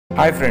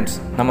Hi friends,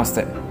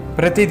 ನಮಸ್ತೆ.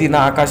 ಪ್ರತಿದಿನ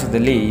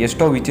ಆಕಾಶದಲ್ಲಿ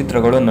ಎಷ್ಟೋ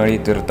ವಿಚಿತ್ರಗಳು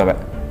ನಡೆಯುತ್ತಿರುತ್ತವೆ.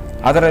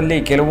 ಅದರಲ್ಲಿ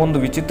ಕೆಲವೊಂದು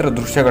ವಿಚಿತ್ರ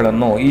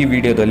ದೃಶ್ಯಗಳನ್ನು ಈ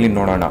ವಿಡಿಯೋದಲ್ಲಿ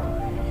ನೋಡೋಣ.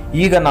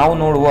 ಈಗ ನಾವು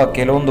ನೋಡುವ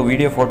ಕೆಲವೊಂದು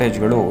ವಿಡಿಯೋ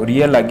ಫೋಟೇಜ್ಗಳು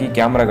ರಿಯಲ್ ಆಗಿ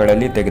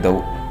ಕ್ಯಾಮ್ರಾಗಳಲ್ಲಿ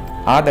ತೆಗೆದವು.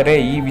 ಆದರೆ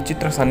ಈ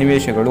ವಿಚಿತ್ರ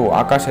ಸನ್ನಿವೇಶಗಳು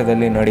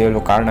ಆಕಾಶದಲ್ಲಿ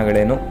ನಡೆಯಲು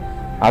ಕಾರಣಗಳೇನು,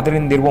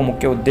 ಅದರಿಂದಿರುವ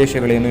ಮುಖ್ಯ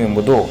ಉದ್ದೇಶಗಳೇನು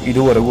ಎಂಬುದು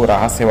ಇದುವರೆಗೂ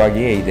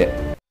ರಹಸ್ಯವಾಗಿಯೇ ಇದೆ.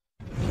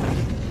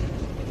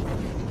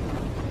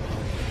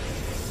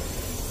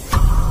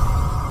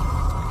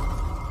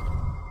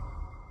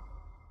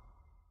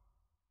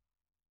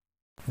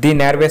 The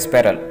ನ್ಯಾರ್ವೆ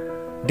spiral.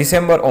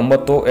 ಡಿಸೆಂಬರ್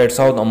 9,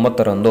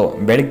 2009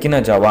 ಬೆಳಗ್ಗಿನ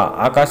ಜಾವ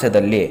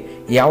ಆಕಾಶದಲ್ಲಿ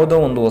ಯಾವುದೋ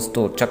ಒಂದು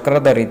ವಸ್ತು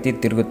ಚಕ್ರದ ರೀತಿ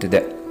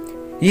ತಿರುಗುತ್ತಿದೆ.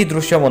 ಈ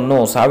ದೃಶ್ಯವನ್ನು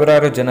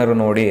ಸಾವಿರಾರು ಜನರು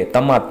ನೋಡಿ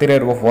ತಮ್ಮ ಹತ್ತಿರ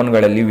ಇರುವ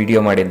ಫೋನ್ಗಳಲ್ಲಿ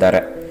ವಿಡಿಯೋ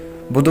ಮಾಡಿದ್ದಾರೆ.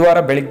 ಬುಧವಾರ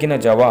ಬೆಳಗ್ಗಿನ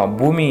ಜಾವ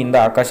ಭೂಮಿಯಿಂದ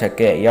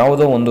ಆಕಾಶಕ್ಕೆ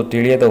ಯಾವುದೋ ಒಂದು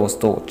ತಿಳಿಯದ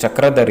ವಸ್ತು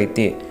ಚಕ್ರದ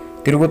ರೀತಿ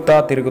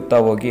ತಿರುಗುತ್ತಾ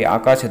ಹೋಗಿ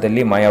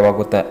ಆಕಾಶದಲ್ಲಿ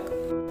ಮಾಯವಾಗುತ್ತೆ.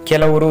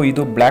 ಕೆಲವರು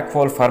ಇದು ಬ್ಲ್ಯಾಕ್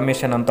ಹೋಲ್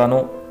ಫಾರ್ಮೇಷನ್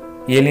ಅಂತಾನೂ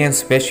ಏಲಿಯನ್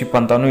ಸ್ಪೇಸ್ ಶಿಪ್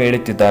ಅಂತಾನೂ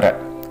ಹೇಳುತ್ತಿದ್ದಾರೆ.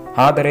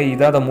 ಆದರೆ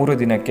ಇದಾದ 3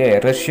 ದಿನಕ್ಕೆ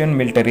ರಷ್ಯನ್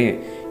ಮಿಲಿಟರಿ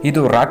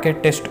ಇದು ರಾಕೆಟ್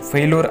ಟೆಸ್ಟ್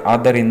ಫೇಲ್ಯೂರ್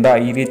ಆದ್ದರಿಂದ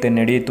ಈ ರೀತಿ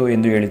ನಡೆಯಿತು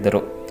ಎಂದು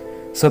ಹೇಳಿದರು.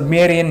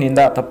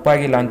 ಸಬ್ಮೇರಿಯನ್ನಿಂದ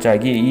ತಪ್ಪಾಗಿ ಲಾಂಚ್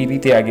ಆಗಿ ಈ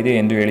ರೀತಿಯಾಗಿದೆ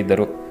ಎಂದು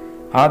ಹೇಳಿದರು.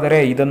 ಆದರೆ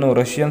ಇದನ್ನು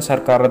ರಷ್ಯನ್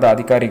ಸರ್ಕಾರದ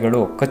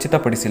ಅಧಿಕಾರಿಗಳು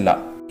ಖಚಿತಪಡಿಸಿಲ್ಲ.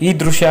 ಈ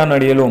ದೃಶ್ಯ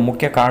ನಡೆಯಲು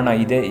ಮುಖ್ಯ ಕಾರಣ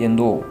ಇದೆ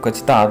ಎಂದು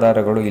ಖಚಿತ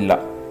ಆಧಾರಗಳು ಇಲ್ಲ.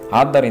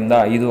 ಆದ್ದರಿಂದ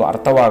ಇದು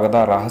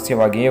ಅರ್ಥವಾಗದ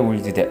ರಹಸ್ಯವಾಗಿಯೇ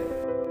ಉಳಿದಿದೆ.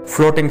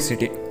 Floating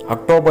city.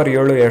 ಅಕ್ಟೋಬರ್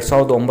 7,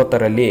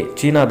 2009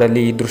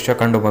 ಚೀನಾದಲ್ಲಿ ಈ ದೃಶ್ಯ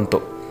ಕಂಡುಬಂತು.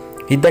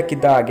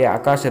 ಇದ್ದಕ್ಕಿದ್ದ ಹಾಗೆ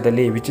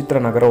ಆಕಾಶದಲ್ಲಿ ವಿಚಿತ್ರ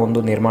ನಗರವೊಂದು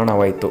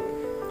ನಿರ್ಮಾಣವಾಯಿತು.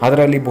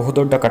 ಅದರಲ್ಲಿ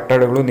ಬಹುದೊಡ್ಡ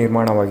ಕಟ್ಟಡಗಳು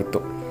ನಿರ್ಮಾಣವಾಗಿತ್ತು.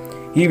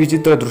 ಈ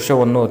ವಿಚಿತ್ರ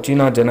ದೃಶ್ಯವನ್ನು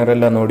ಚೀನಾ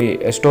ಜನರೆಲ್ಲ ನೋಡಿ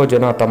ಎಷ್ಟೋ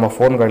ಜನ ತಮ್ಮ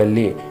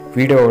ಫೋನ್ಗಳಲ್ಲಿ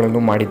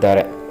ವಿಡಿಯೋಗಳನ್ನು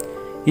ಮಾಡಿದ್ದಾರೆ.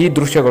 ಈ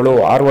ದೃಶ್ಯಗಳು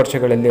 6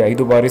 ವರ್ಷಗಳಲ್ಲಿ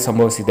 5 ಬಾರಿ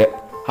ಸಂಭವಿಸಿದೆ.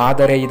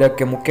 ಆದರೆ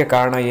ಇದಕ್ಕೆ ಮುಖ್ಯ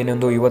ಕಾರಣ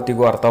ಏನೆಂದು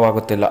ಇವತ್ತಿಗೂ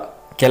ಅರ್ಥವಾಗುತ್ತಿಲ್ಲ.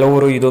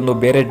 ಕೆಲವರು ಇದೊಂದು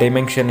ಬೇರೆ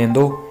ಡೈಮೆನ್ಷನ್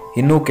ಎಂದು,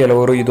 ಇನ್ನೂ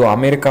ಕೆಲವರು ಇದು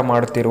ಅಮೆರಿಕ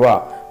ಮಾಡುತ್ತಿರುವ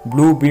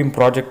ಬ್ಲೂ ಬೀಮ್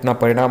ಪ್ರಾಜೆಕ್ಟ್ನ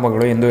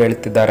ಪರಿಣಾಮಗಳು ಎಂದು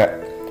ಹೇಳುತ್ತಿದ್ದಾರೆ.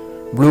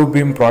 ಬ್ಲೂ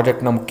ಬೀಮ್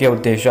ಪ್ರಾಜೆಕ್ಟ್ನ ಮುಖ್ಯ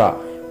ಉದ್ದೇಶ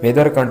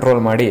ವೆದರ್ ಕಂಟ್ರೋಲ್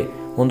ಮಾಡಿ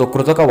ಒಂದು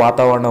ಕೃತಕ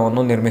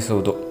ವಾತಾವರಣವನ್ನು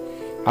ನಿರ್ಮಿಸುವುದು.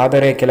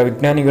 ಆದರೆ ಕೆಲ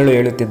ವಿಜ್ಞಾನಿಗಳು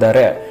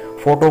ಹೇಳುತ್ತಿದ್ದಾರೆ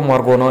ಫೋಟೋ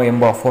ಮಾರ್ಗೋನೋ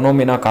ಎಂಬ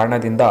ಫೊನೋಮಿನ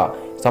ಕಾರಣದಿಂದ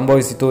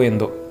ಸಂಭವಿಸಿತು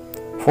ಎಂದು.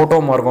 ಫೋಟೋ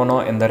ಮಾರ್ಗೋನೋ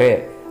ಎಂದರೆ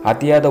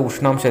ಅತಿಯಾದ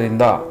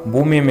ಉಷ್ಣಾಂಶದಿಂದ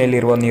ಭೂಮಿ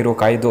ಮೇಲಿರುವ ನೀರು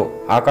ಕಾಯ್ದು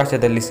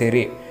ಆಕಾಶದಲ್ಲಿ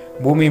ಸೇರಿ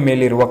ಭೂಮಿ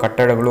ಮೇಲಿರುವ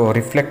ಕಟ್ಟಡಗಳು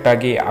ರಿಫ್ಲೆಕ್ಟ್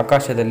ಆಗಿ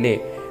ಆಕಾಶದಲ್ಲಿ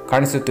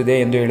ಕಾಣಿಸುತ್ತಿದೆ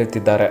ಎಂದು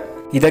ಹೇಳುತ್ತಿದ್ದಾರೆ.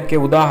 ಇದಕ್ಕೆ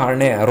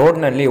ಉದಾಹರಣೆ,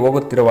 ರೋಡ್ನಲ್ಲಿ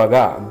ಹೋಗುತ್ತಿರುವಾಗ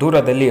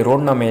ದೂರದಲ್ಲಿ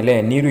ರೋಡ್ನ ಮೇಲೆ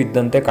ನೀರು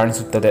ಇದ್ದಂತೆ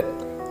ಕಾಣಿಸುತ್ತದೆ,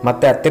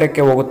 ಮತ್ತೆ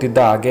ಹತ್ತಿರಕ್ಕೆ ಹೋಗುತ್ತಿದ್ದ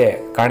ಹಾಗೆ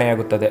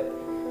ಕಾಣೆಯಾಗುತ್ತದೆ.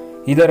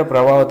 ಇದರ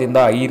ಪ್ರಭಾವದಿಂದ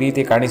ಈ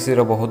ರೀತಿ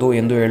ಕಾಣಿಸಿರಬಹುದು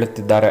ಎಂದು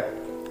ಹೇಳುತ್ತಿದ್ದಾರೆ.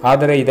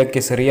 ಆದರೆ ಇದಕ್ಕೆ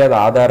ಸರಿಯಾದ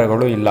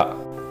ಆಧಾರಗಳು ಇಲ್ಲ.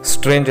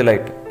 Strange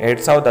light.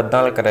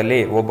 2014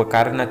 ಒಬ್ಬ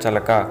ಕಾರಿನ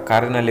ಚಾಲಕ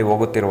ಕಾರಿನಲ್ಲಿ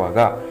ಹೋಗುತ್ತಿರುವಾಗ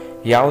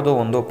ಯಾವುದೋ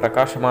ಒಂದು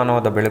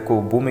ಪ್ರಕಾಶಮಾನವಾದ ಬೆಳಕು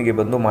ಭೂಮಿಗೆ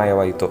ಬಂದು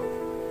ಮಾಯವಾಯಿತು.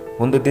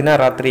 ಒಂದು ದಿನ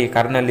ರಾತ್ರಿ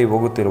ಕಾರಿನಲ್ಲಿ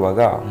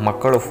ಹೋಗುತ್ತಿರುವಾಗ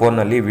ಮಕ್ಕಳು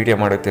ಫೋನ್ನಲ್ಲಿ ವಿಡಿಯೋ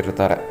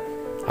ಮಾಡುತ್ತಿರುತ್ತಾರೆ.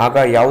 ಆಗ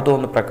ಯಾವುದೋ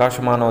ಒಂದು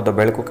ಪ್ರಕಾಶಮಾನವಾದ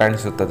ಬೆಳಕು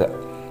ಕಾಣಿಸುತ್ತದೆ.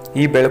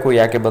 ಈ ಬೆಳಕು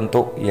ಯಾಕೆ ಬಂತು,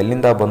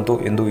 ಎಲ್ಲಿಂದ ಬಂತು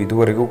ಎಂದು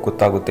ಇದುವರೆಗೂ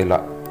ಗೊತ್ತಾಗುತ್ತಿಲ್ಲ.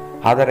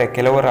 ಆದರೆ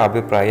ಕೆಲವರ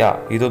ಅಭಿಪ್ರಾಯ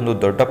ಇದೊಂದು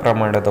ದೊಡ್ಡ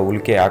ಪ್ರಮಾಣದ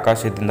ಉಲ್ಕೆ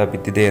ಆಕಾಶದಿಂದ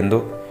ಬಿದ್ದಿದೆ ಎಂದು,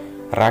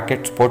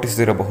 ರಾಕೆಟ್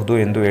ಸ್ಫೋಟಿಸಿರಬಹುದು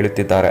ಎಂದು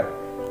ಹೇಳುತ್ತಿದ್ದಾರೆ.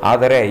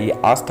 ಆದರೆ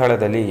ಆ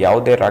ಸ್ಥಳದಲ್ಲಿ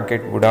ಯಾವುದೇ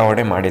ರಾಕೆಟ್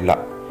ಉಡಾವಣೆ ಮಾಡಿಲ್ಲ.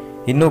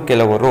 ಇನ್ನು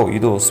ಕೆಲವರು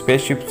ಇದು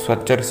ಸ್ಪೇಸ್ ಶಿಪ್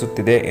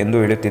ಸಂಚರಿಸುತ್ತಿದೆ ಎಂದು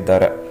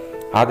ಹೇಳುತ್ತಿದ್ದಾರೆ.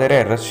 ಆದರೆ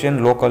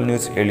ರಷ್ಯನ್ ಲೋಕಲ್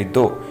ನ್ಯೂಸ್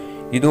ಹೇಳಿದ್ದು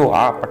ಇದು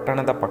ಆ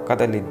ಪಟ್ಟಣದ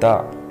ಪಕ್ಕದಲ್ಲಿದ್ದ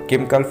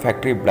ಕೆಮಿಕಲ್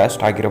ಫ್ಯಾಕ್ಟರಿ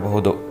ಬ್ಲಾಸ್ಟ್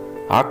ಆಗಿರಬಹುದು.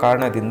 ಆ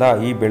ಕಾರಣದಿಂದ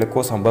ಈ ಬೆಳಕು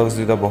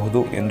ಸಂಭವಿಸಿರಬಹುದು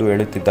ಎಂದು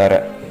ಹೇಳುತ್ತಿದ್ದಾರೆ.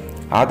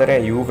 ಆದರೆ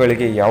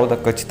ಇವುಗಳಿಗೆ ಯಾವುದೇ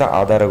ಖಚಿತ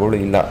ಆಧಾರಗಳು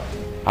ಇಲ್ಲ.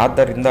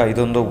 ಆದ್ದರಿಂದ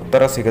ಇದೊಂದು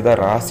ಉತ್ತರ ಸಿಗದ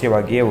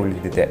ರಹಸ್ಯವಾಗಿಯೇ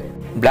ಉಳಿದಿದೆ.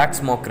 Black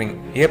smoke ring.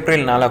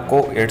 ಏಪ್ರಿಲ್ 4,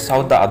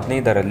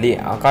 2015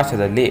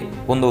 ಆಕಾಶದಲ್ಲಿ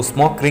ಒಂದು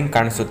ಸ್ಮೋಕ್ ರಿಂಗ್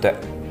ಕಾಣಿಸುತ್ತೆ.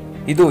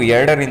 ಇದು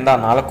 2 ರಿಂದ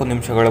 4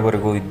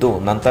 ನಿಮಿಷಗಳವರೆಗೂ ಇದ್ದು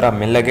ನಂತರ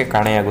ಮೆಲ್ಲಗೆ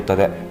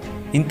ಕಾಣೆಯಾಗುತ್ತದೆ.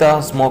 ಇಂತಹ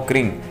ಸ್ಮೋಕ್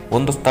ರಿಂಗ್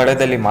ಒಂದು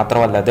ಸ್ಥಳದಲ್ಲಿ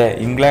ಮಾತ್ರವಲ್ಲದೆ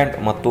ಇಂಗ್ಲೆಂಡ್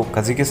ಮತ್ತು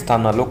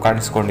ಕಜಕಿಸ್ತಾನ್ನಲ್ಲೂ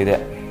ಕಾಣಿಸಿಕೊಂಡಿದೆ.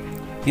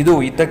 ಇದು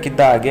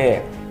ಇದ್ದಕ್ಕಿದ್ದ ಹಾಗೆ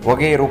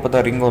ಹೊಗೆಯ ರೂಪದ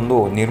ರಿಂಗೊಂದು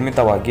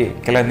ನಿರ್ಮಿತವಾಗಿ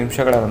ಕೆಲ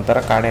ನಿಮಿಷಗಳ ನಂತರ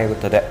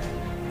ಕಾಣೆಯಾಗುತ್ತದೆ.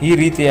 ಈ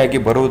ರೀತಿಯಾಗಿ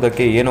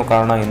ಬರುವುದಕ್ಕೆ ಏನು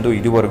ಕಾರಣ ಎಂದು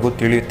ಇದುವರೆಗೂ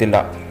ತಿಳಿಯುತ್ತಿಲ್ಲ.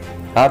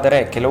 ಆದರೆ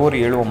ಕೆಲವರು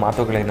ಹೇಳುವ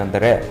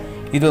ಮಾತುಗಳೇನೆಂದರೆ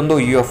ಇದೊಂದು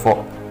UFO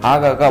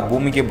ಆಗಾಗ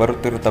ಭೂಮಿಗೆ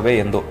ಬರುತ್ತಿರುತ್ತವೆ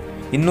ಎಂದು.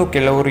 ಇನ್ನೂ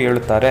ಕೆಲವರು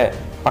ಹೇಳುತ್ತಾರೆ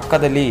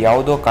ಪಕ್ಕದಲ್ಲಿ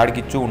ಯಾವುದೋ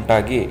ಕಾಡ್ಗಿಚ್ಚು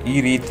ಉಂಟಾಗಿ ಈ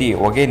ರೀತಿ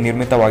ಹೊಗೆ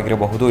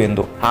ನಿರ್ಮಿತವಾಗಿರಬಹುದು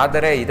ಎಂದು.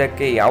 ಆದರೆ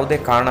ಇದಕ್ಕೆ ಯಾವುದೇ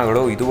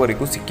ಕಾರಣಗಳು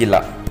ಇದುವರೆಗೂ ಸಿಕ್ಕಿಲ್ಲ.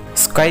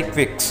 ಸ್ಕೈ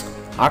ಕ್ವಿಕ್ಸ್.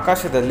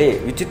 ಆಕಾಶದಲ್ಲಿ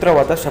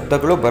ವಿಚಿತ್ರವಾದ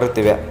ಶಬ್ದಗಳು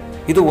ಬರುತ್ತಿವೆ.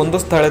 ಇದು ಒಂದು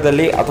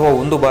ಸ್ಥಳದಲ್ಲಿ ಅಥವಾ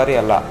ಒಂದು ಬಾರಿ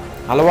ಅಲ್ಲ,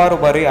 ಹಲವಾರು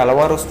ಬಾರಿ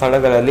ಹಲವಾರು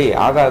ಸ್ಥಳಗಳಲ್ಲಿ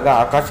ಆಗಾಗ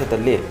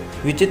ಆಕಾಶದಲ್ಲಿ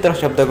ವಿಚಿತ್ರ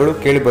ಶಬ್ದಗಳು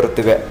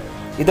ಕೇಳಿಬರುತ್ತಿವೆ.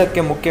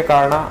 ಇದಕ್ಕೆ ಮುಖ್ಯ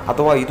ಕಾರಣ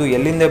ಅಥವಾ ಇದು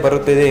ಎಲ್ಲಿಂದ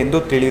ಬರುತ್ತಿದೆ ಎಂದು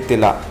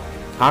ತಿಳಿಯುತ್ತಿಲ್ಲ.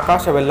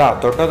 ಆಕಾಶವೆಲ್ಲ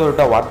ದೊಡ್ಡ ದೊಡ್ಡ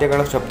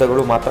ವಾದ್ಯಗಳ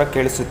ಶಬ್ದಗಳು ಮಾತ್ರ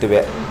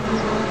ಕೇಳಿಸುತ್ತಿವೆ.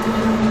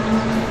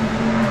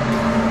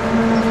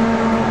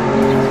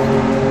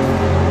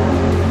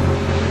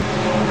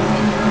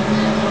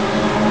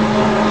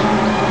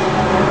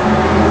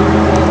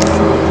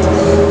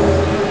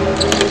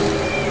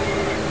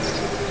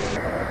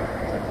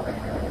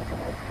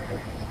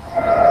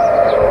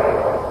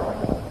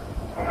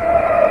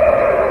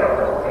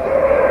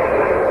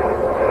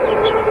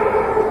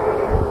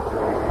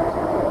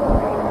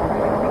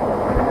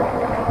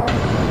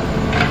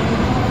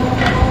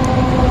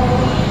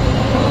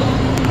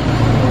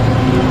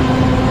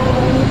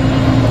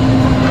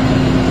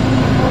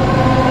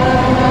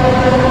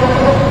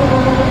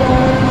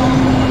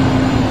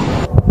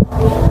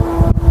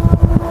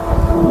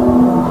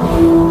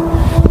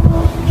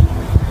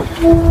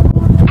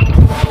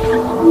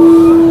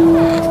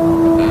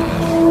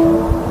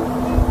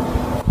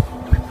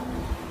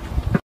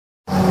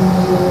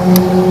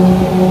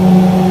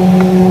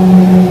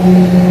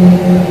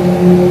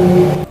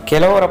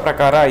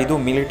 ಪ್ರಕಾರ ಇದು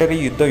ಮಿಲಿಟರಿ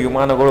ಯುದ್ಧ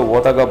ವಿಮಾನಗಳು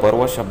ಹೋದಾಗ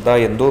ಬರುವ ಶಬ್ದ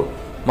ಎಂದು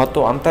ಮತ್ತು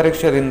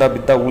ಅಂತರಿಕ್ಷದಿಂದ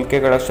ಬಿದ್ದ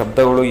ಉಲ್ಕೆಗಳ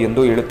ಶಬ್ದಗಳು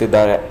ಎಂದು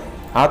ಹೇಳುತ್ತಿದ್ದಾರೆ.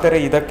 ಆದರೆ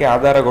ಇದಕ್ಕೆ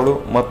ಆಧಾರಗಳು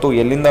ಮತ್ತು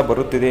ಎಲ್ಲಿಂದ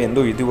ಬರುತ್ತಿದೆ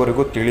ಎಂದು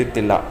ಇದುವರೆಗೂ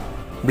ತಿಳಿಯುತ್ತಿಲ್ಲ.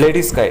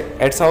 ಬ್ಲೇಡಿ ಸ್ಕೈ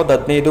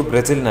 2015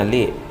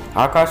 ಬ್ರೆಜಿಲ್ನಲ್ಲಿ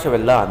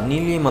ಆಕಾಶವೆಲ್ಲ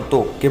ನೀಲಿ ಮತ್ತು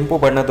ಕೆಂಪು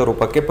ಬಣ್ಣದ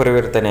ರೂಪಕ್ಕೆ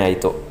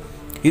ಪರಿವರ್ತನೆಯಾಯಿತು.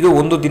 ಇದು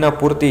ಒಂದು ದಿನ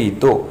ಪೂರ್ತಿ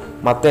ಇದ್ದು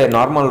ಮತ್ತೆ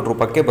ನಾರ್ಮಲ್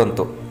ರೂಪಕ್ಕೆ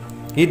ಬಂತು.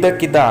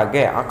 ಇದ್ದಕ್ಕಿದ್ದ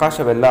ಹಾಗೆ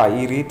ಆಕಾಶವೆಲ್ಲ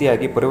ಈ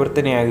ರೀತಿಯಾಗಿ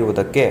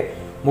ಪರಿವರ್ತನೆಯಾಗುವುದಕ್ಕೆ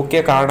ಮುಖ್ಯ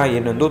ಕಾರಣ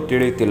ಏನೆಂದು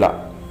ತಿಳಿಯುತ್ತಿಲ್ಲ.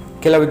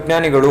 ಕೆಲ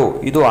ವಿಜ್ಞಾನಿಗಳು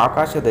ಇದು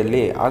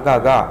ಆಕಾಶದಲ್ಲಿ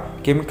ಆಗಾಗ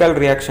ಕೆಮಿಕಲ್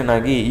ರಿಯಾಕ್ಷನ್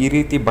ಆಗಿ ಈ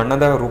ರೀತಿ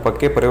ಬಣ್ಣದ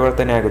ರೂಪಕ್ಕೆ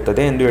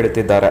ಪರಿವರ್ತನೆಯಾಗುತ್ತದೆ ಎಂದು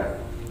ಹೇಳುತ್ತಿದ್ದಾರೆ.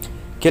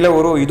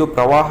 ಕೆಲವರು ಇದು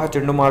ಪ್ರವಾಹ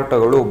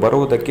ಚಂಡಮಾರುತಗಳು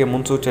ಬರುವುದಕ್ಕೆ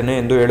ಮುನ್ಸೂಚನೆ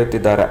ಎಂದು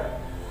ಹೇಳುತ್ತಿದ್ದಾರೆ.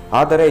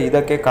 ಆದರೆ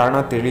ಇದಕ್ಕೆ ಕಾರಣ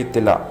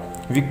ತಿಳಿಯುತ್ತಿಲ್ಲ.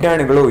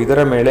 ವಿಜ್ಞಾನಿಗಳು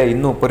ಇದರ ಮೇಲೆ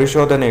ಇನ್ನೂ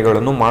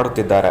ಪರಿಶೋಧನೆಗಳನ್ನು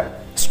ಮಾಡುತ್ತಿದ್ದಾರೆ.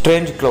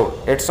 ಸ್ಟ್ರೇಂಜ್ ಕ್ಲೌಡ್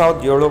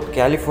 2007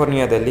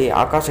 ಕ್ಯಾಲಿಫೋರ್ನಿಯಾದಲ್ಲಿ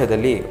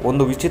ಆಕಾಶದಲ್ಲಿ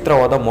ಒಂದು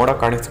ವಿಚಿತ್ರವಾದ ಮೋಡ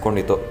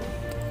ಕಾಣಿಸಿಕೊಂಡಿತು.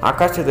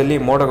 ಆಕಾಶದಲ್ಲಿ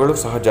ಮೋಡಗಳು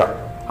ಸಹಜ,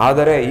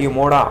 ಆದರೆ ಈ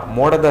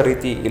ಮೋಡದ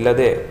ರೀತಿ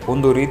ಇಲ್ಲದೆ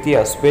ಒಂದು ರೀತಿಯ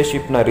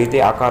ಸ್ಪೇಸ್ಶಿಪ್ನ ರೀತಿ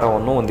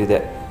ಆಕಾರವನ್ನು ಹೊಂದಿದೆ.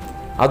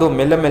 ಅದು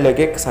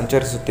ಮೆಲ್ಲಗೆ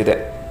ಸಂಚರಿಸುತ್ತಿದೆ.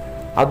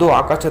 ಅದು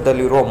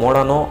ಆಕಾಶದಲ್ಲಿರುವ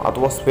ಮೋಡನೋ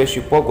ಅಥವಾ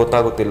ಸ್ಪೇಸ್ಶಿಪ್ಪೋ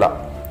ಗೊತ್ತಾಗುತ್ತಿಲ್ಲ.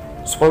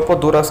 ಸ್ವಲ್ಪ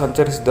ದೂರ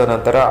ಸಂಚರಿಸಿದ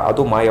ನಂತರ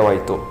ಅದು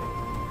ಮಾಯವಾಯಿತು.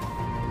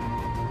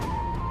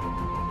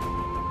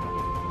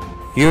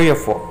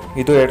 UFO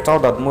ಇದು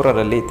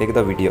 2013ರಲ್ಲಿ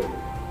ತೆಗೆದ ವಿಡಿಯೋ.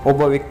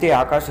 ಒಬ್ಬ ವ್ಯಕ್ತಿ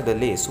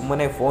ಆಕಾಶದಲ್ಲಿ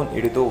ಸುಮ್ಮನೆ ಫೋನ್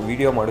ಹಿಡಿದು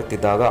ವಿಡಿಯೋ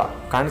ಮಾಡುತ್ತಿದ್ದಾಗ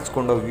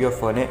ಕಾಣಿಸಿಕೊಂಡ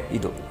UFOನೇ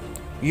ಇದು.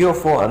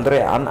 UFO ಅಂದರೆ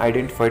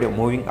ಅನ್ಐಡೆಂಟಿಫೈಡ್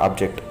ಮೂವಿಂಗ್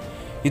ಆಬ್ಜೆಕ್ಟ್.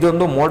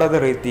 ಇದೊಂದು ಮೋಡದ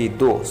ರೀತಿ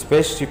ಇದ್ದು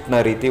ಸ್ಪೇಸ್ ಶಿಪ್ನ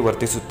ರೀತಿ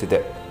ವರ್ತಿಸುತ್ತಿದೆ.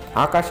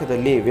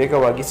 ಆಕಾಶದಲ್ಲಿ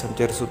ವೇಗವಾಗಿ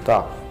ಸಂಚರಿಸುತ್ತಾ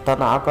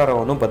ತನ್ನ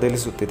ಆಕಾರವನ್ನು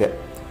ಬದಲಿಸುತ್ತಿದೆ.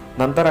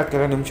 ನಂತರ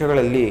ಕೆಲ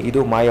ನಿಮಿಷಗಳಲ್ಲಿ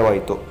ಇದು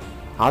ಮಾಯವಾಯಿತು.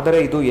 ಆದರೆ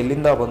ಇದು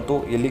ಎಲ್ಲಿಂದ ಬಂತು,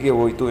 ಎಲ್ಲಿಗೆ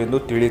ಹೋಯಿತು ಎಂದು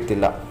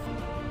ತಿಳಿಯುತ್ತಿಲ್ಲ.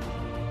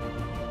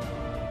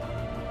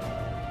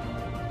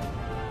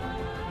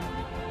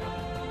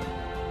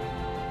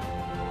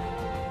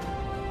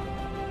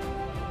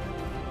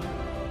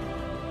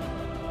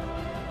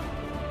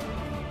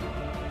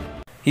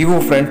 ಇವು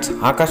ಫ್ರೆಂಡ್ಸ್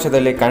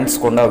ಆಕಾಶದಲ್ಲಿ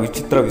ಕಾಣಿಸಿಕೊಂಡ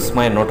ವಿಚಿತ್ರ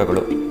ವಿಸ್ಮಯ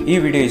ನೋಟಗಳು. ಈ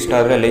ವಿಡಿಯೋ ಇಷ್ಟ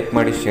ಆದರೆ ಲೈಕ್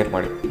ಮಾಡಿ, ಶೇರ್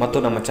ಮಾಡಿ ಮತ್ತು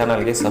ನಮ್ಮ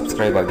ಚಾನಲ್ಗೆ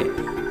ಸಬ್ಸ್ಕ್ರೈಬ್ ಆಗಿ.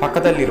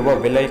 ಪಕ್ಕದಲ್ಲಿರುವ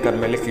ಬೆಲ್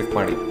ಐಕಾನ್ ಮೇಲೆ ಕ್ಲಿಕ್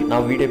ಮಾಡಿ.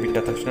 ನಾವು ವಿಡಿಯೋ ಬಿಟ್ಟ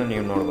ತಕ್ಷಣ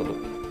ನೀವು ನೋಡ್ಬೋದು.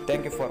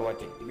 Thank you for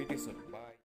watching. Meet you soon.